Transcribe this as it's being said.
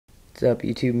What's up,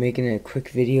 YouTube? Making a quick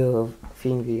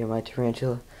feeding video of my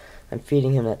tarantula. I'm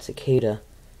feeding him that cicada,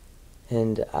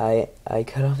 and I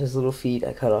cut off his little feet.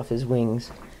 I cut off his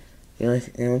wings. The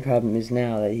only problem is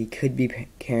now that he could be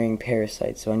carrying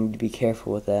parasites, so I need to be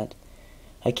careful with that.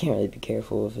 I can't really be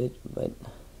careful with it, but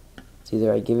it's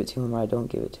either I give it to him or I don't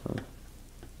give it to him.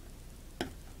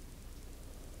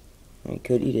 He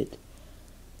could eat it.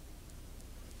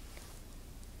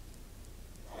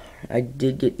 I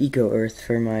did get Eco Earth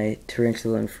for my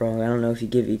tarantula and frog. I don't know if you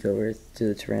give Eco Earth to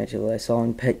the tarantula. I saw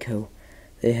in Petco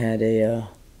they had a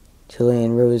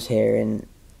Chilean rose hair, and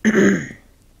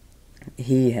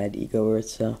he had Eco Earth.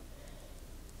 So,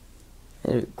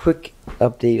 a quick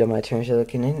update on my tarantula.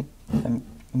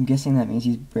 I'm guessing that means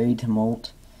he's ready to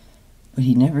molt, but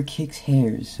he never kicks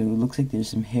hairs, so it looks like there's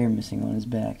some hair missing on his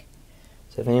back.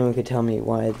 So if anyone could tell me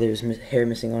why there's hair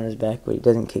missing on his back, but he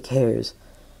doesn't kick hairs,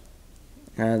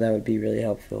 that would be really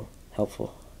helpful.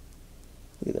 Look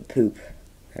at the poop.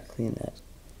 Gotta clean that.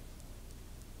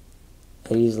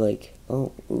 And he's like,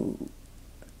 oh, ooh.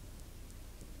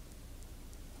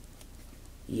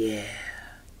 Yeah.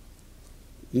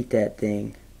 Eat that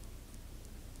thing.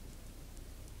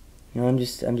 No, I'm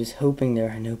just hoping there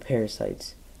are no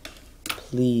parasites.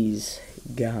 Please,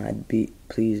 God,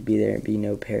 please be there and be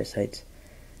no parasites.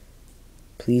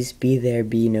 Please be there,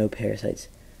 be no parasites.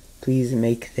 Please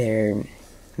make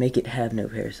it have no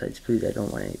parasites. Please, I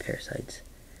don't want any parasites.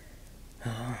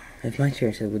 Oh, if my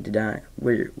tarantula were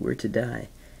to die,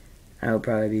 I would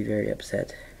probably be very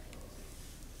upset.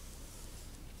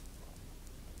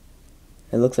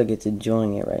 It looks like it's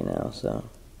enjoying it right now, so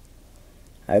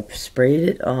I've sprayed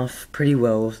it off pretty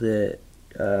well with the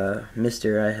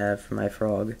mister I have for my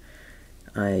frog.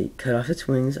 I cut off its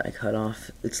wings, I cut off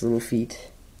its little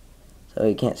feet, so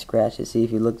you can't scratch it. See,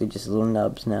 if you look, they're just little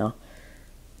nubs now.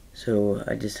 So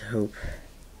I just hope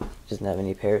it doesn't have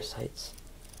any parasites.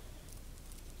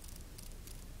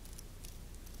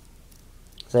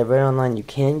 As I read online, you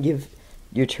can give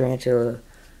your tarantula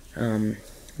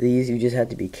these. You just have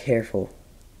to be careful,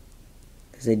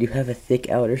 because they do have a thick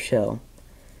outer shell,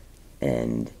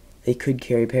 and they could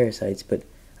carry parasites. But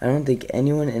I don't think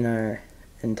anyone in our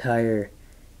entire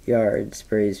yard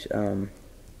sprays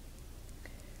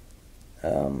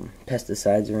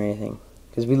pesticides or anything,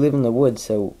 because we live in the woods,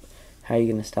 so how are you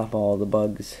going to stop all the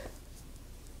bugs?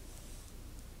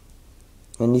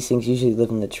 And these things usually live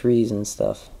in the trees and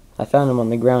stuff. I found him on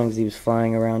the ground because he was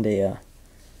flying around a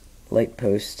light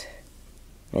post,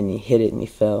 and he hit it and he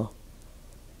fell.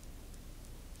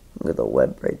 Look at the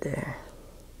web right there.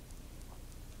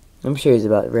 I'm sure he's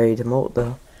about ready to molt,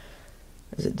 though,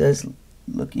 as it does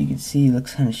look, you can see it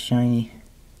looks kind of shiny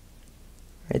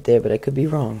right there, but I could be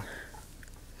wrong.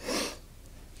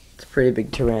 It's a pretty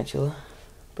big tarantula.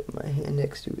 Put my hand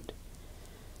next to it.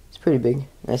 It's pretty big,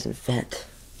 nice and fat.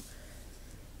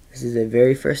 This is a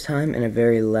very first time and a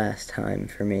very last time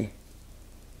for me.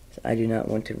 So I do not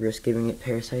want to risk giving it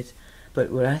parasites.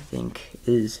 But what I think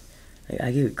is,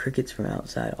 I give it crickets from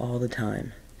outside all the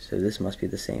time, so this must be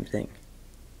the same thing.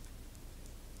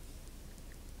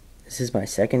 This is my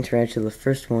second tarantula. The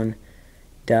first one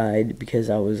died because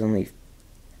I was only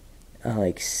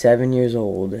like 7 years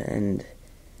old, and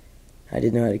I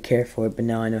didn't know how to care for it, but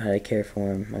now I know how to care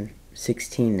for him. I'm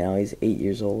 16 now, he's 8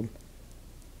 years old.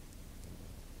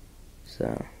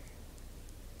 So,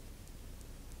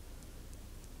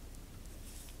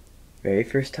 very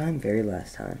first time, very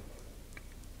last time.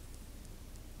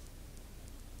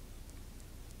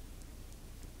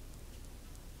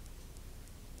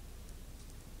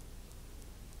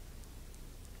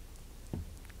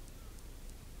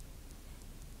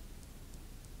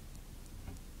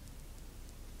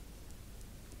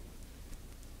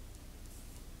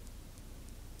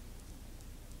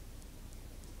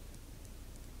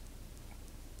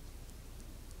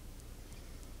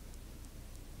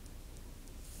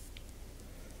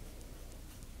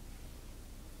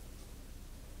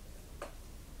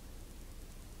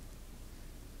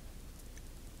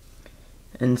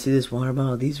 And see this water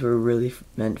bottle, these were really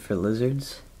meant for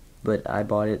lizards, but I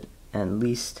bought it at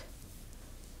least,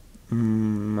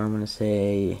 I'm going to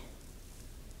say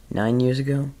 9 years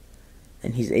ago,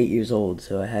 and he's 8 years old,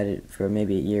 so I had it for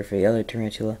maybe a year for the other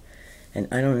tarantula, and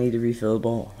I don't need to refill the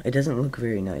bowl. It doesn't look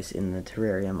very nice in the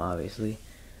terrarium, obviously,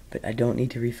 but I don't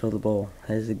need to refill the bowl.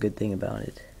 That is a good thing about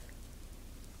it.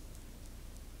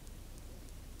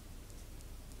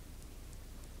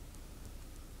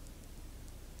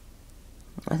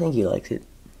 I think he likes it.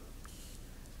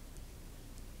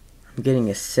 I'm getting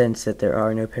a sense that there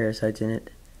are no parasites in it,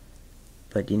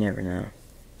 but you never know.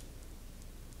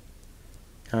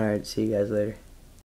 Alright, see you guys later.